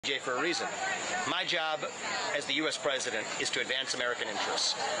For a reason. My job as the U.S. president is to advance American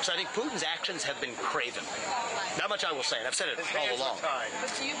interests. So I think Putin's actions have been craven. Not much I will say, and I've said it all along.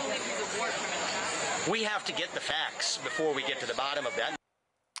 But do you believe he's a war criminal? We have to get the facts before we get to the bottom of that.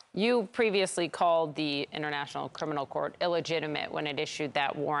 You previously called the International Criminal Court illegitimate when it issued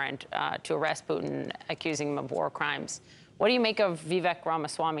that warrant to arrest Putin, accusing him of war crimes. What do you make of Vivek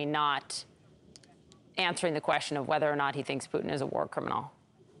Ramaswamy not answering the question of whether or not he thinks Putin is a war criminal?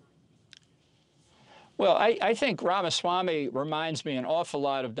 Well, I think Ramaswamy reminds me an awful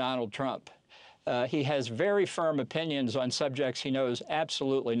lot of Donald Trump. He has very firm opinions on subjects he knows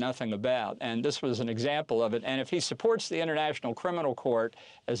absolutely nothing about, and this was an example of it. And if he supports the International Criminal Court,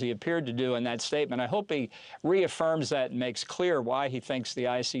 as he appeared to do in that statement, I hope he reaffirms that and makes clear why he thinks the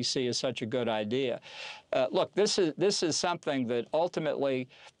ICC is such a good idea. Look, this is something that ultimately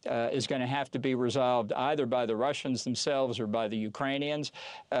is going to have to be resolved either by the Russians themselves or by the Ukrainians.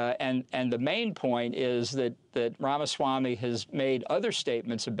 And the main point is that Ramaswamy has made other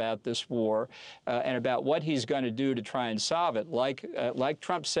statements about this war and about what he's going to do to try and solve it. Like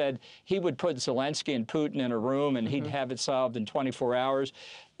Trump said, he would put Zelensky and Putin in a room and he'd have it solved in 24 hours.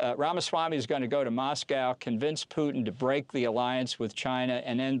 Ramaswamy is going to go to Moscow, convince Putin to break the alliance with China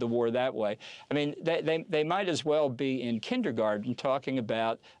and end the war that way. I mean, they might as well be in kindergarten talking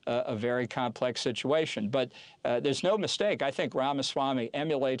about a very complex situation. But there's no mistake. I think Ramaswamy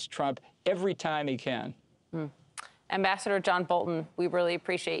emulates Trump every time he can. Ambassador John Bolton, we really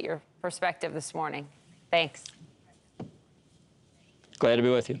appreciate your perspective this morning. Thanks. Glad to be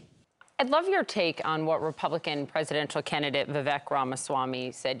with you. I'd love your take on what Republican presidential candidate Vivek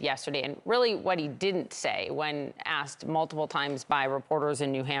Ramaswamy said yesterday, and really what he didn't say when asked multiple times by reporters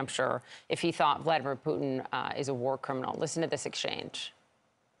in New Hampshire if he thought Vladimir Putin is a war criminal. Listen to this exchange.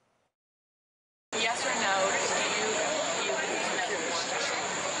 Yes or no, do you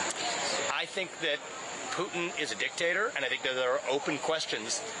I think that Putin is a dictator, and I think that there are open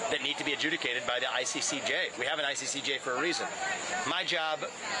questions that need to be adjudicated by the ICCJ. We have an ICCJ for a reason. My job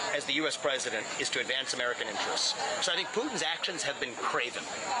as the U.S. president is to advance American interests. So I think Putin's actions have been craven.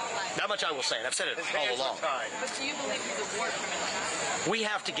 Not much I will say, and I've said it all along. But do you believe he's a war criminal? We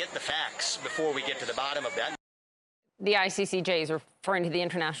have to get the facts before we get to the bottom of that. The ICCJ is referring to the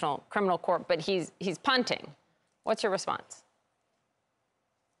International Criminal Court, but he's punting. What's your response?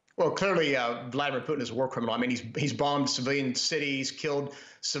 Well, clearly, Vladimir Putin is a war criminal. I mean, he's bombed civilian cities, killed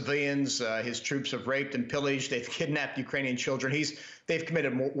civilians. His troops have raped and pillaged. They've kidnapped Ukrainian children. They've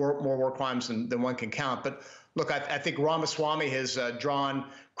committed more war crimes than one can count. But look, I think Ramaswamy has drawn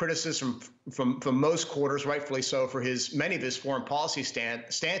criticism from most quarters, rightfully so, for many of his foreign policy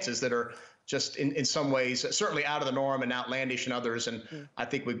stances that are just in some ways certainly out of the norm and outlandish in others, and I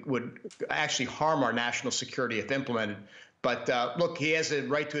think would actually harm our national security if implemented. But look, he has a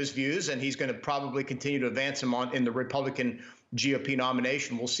right to his views, and he's going to probably continue to advance them in the Republican GOP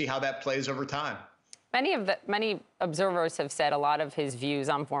nomination. We'll see how that plays over time. Many observers have said a lot of his views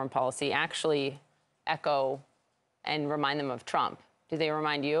on foreign policy actually echo and remind them of Trump. Do they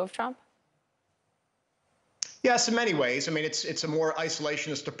remind you of Trump? Yes, in many ways. I mean, it's a more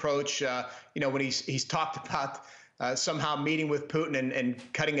isolationist approach. You know, when he's talked about somehow meeting with Putin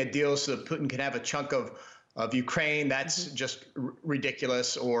and cutting a deal so that Putin can have a chunk of Ukraine, that's just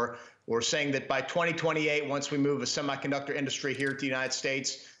ridiculous. Or saying that by 2028, once we move a semiconductor industry here to the United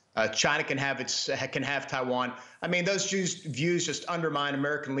States, China can have Taiwan. I mean, those views just undermine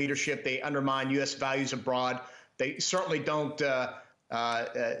American leadership. They undermine U.S. values abroad. They certainly don't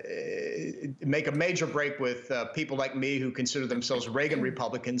make a major break with people like me who consider themselves Reagan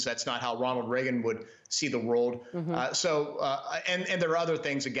Republicans. That's not how Ronald Reagan would see the world. And there are other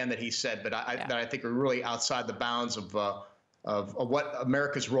things, again, that he said, but that I think are really outside the bounds of what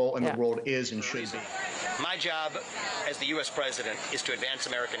America's role in the world is and should be. My job as the U.S. president is to advance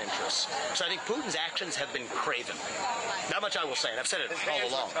American interests. So I think Putin's actions have been craven. Not much I will say, and I've said it all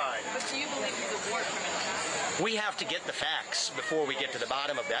along. But do you believe he's a war criminal? We have to get the facts before we get to the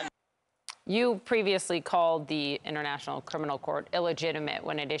bottom of that. You previously called the International Criminal Court illegitimate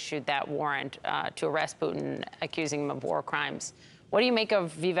when it issued that warrant to arrest Putin, accusing him of war crimes. What do you make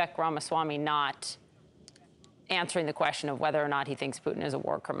of Vivek Ramaswamy not answering the question of whether or not he thinks Putin is a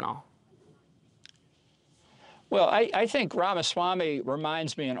war criminal? Well, I think Ramaswamy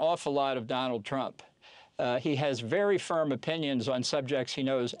reminds me an awful lot of Donald Trump. He has very firm opinions on subjects he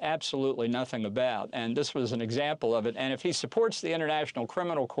knows absolutely nothing about, and this was an example of it. And if he supports the International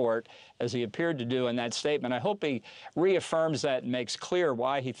Criminal Court, as he appeared to do in that statement, I hope he reaffirms that and makes clear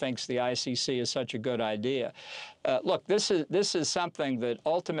why he thinks the ICC is such a good idea. Look, this is something that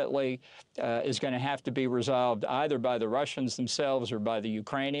ultimately is going to have to be resolved either by the Russians themselves or by the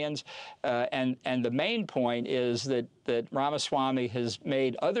Ukrainians. And the main point is that Ramaswamy has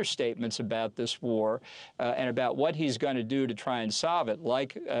made other statements about this war and about what he's going to do to try and solve it.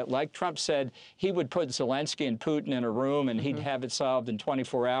 Like Trump said, he would put Zelensky and Putin in a room and he'd have it solved in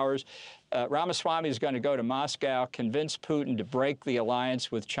 24 hours. Ramaswamy is going to go to Moscow, convince Putin to break the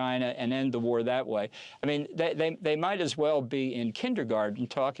alliance with China and end the war that way. I mean, they might as well be in kindergarten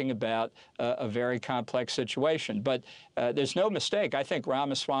talking about a very complex situation. But there's no mistake. I think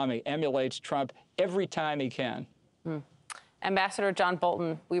Ramaswamy emulates Trump every time he can. Ambassador John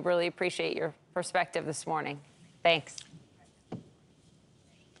Bolton, we really appreciate your perspective this morning. Thanks.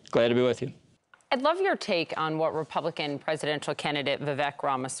 Glad to be with you. I'd love your take on what Republican presidential candidate Vivek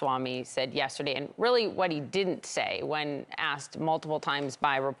Ramaswamy said yesterday, and really what he didn't say when asked multiple times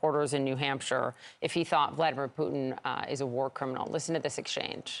by reporters in New Hampshire if he thought Vladimir Putin is a war criminal. Listen to this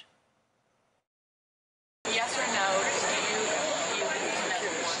exchange. Yes or no, do you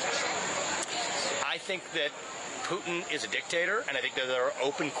I think that Putin is a dictator, and I think that there are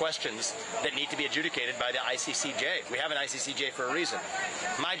open questions that need to be adjudicated by the ICCJ. We have an ICCJ for a reason.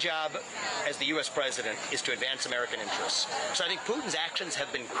 My job as the U.S. president is to advance American interests. So I think Putin's actions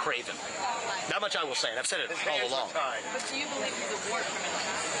have been craven. That much I will say, and I've said it all along. But do you believe he's a war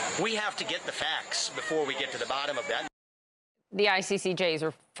criminal? We have to get the facts before we get to the bottom of that. The ICCJ is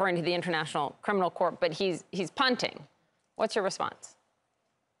referring to the International Criminal Court, but he's punting. What's your response?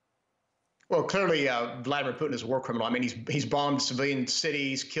 Well, clearly, Vladimir Putin is a war criminal. I mean, he's bombed civilian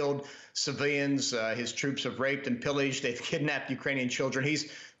cities, killed civilians. His troops have raped and pillaged. They've kidnapped Ukrainian children.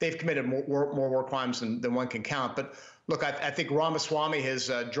 They've committed more war crimes than one can count. But look, I think Ramaswamy has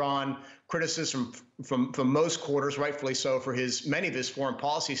drawn criticism from most quarters, rightfully so, for many of his foreign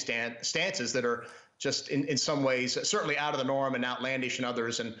policy stances that are just in some ways certainly out of the norm and outlandish in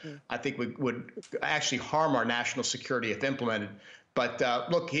others, and I think would actually harm our national security if implemented. But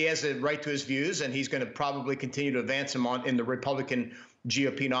look, he has a right to his views, and he's going to probably continue to advance them in the Republican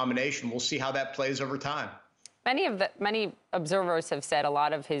GOP nomination. We'll see how that plays over time. Many observers have said a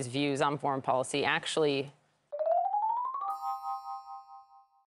lot of his views on foreign policy actually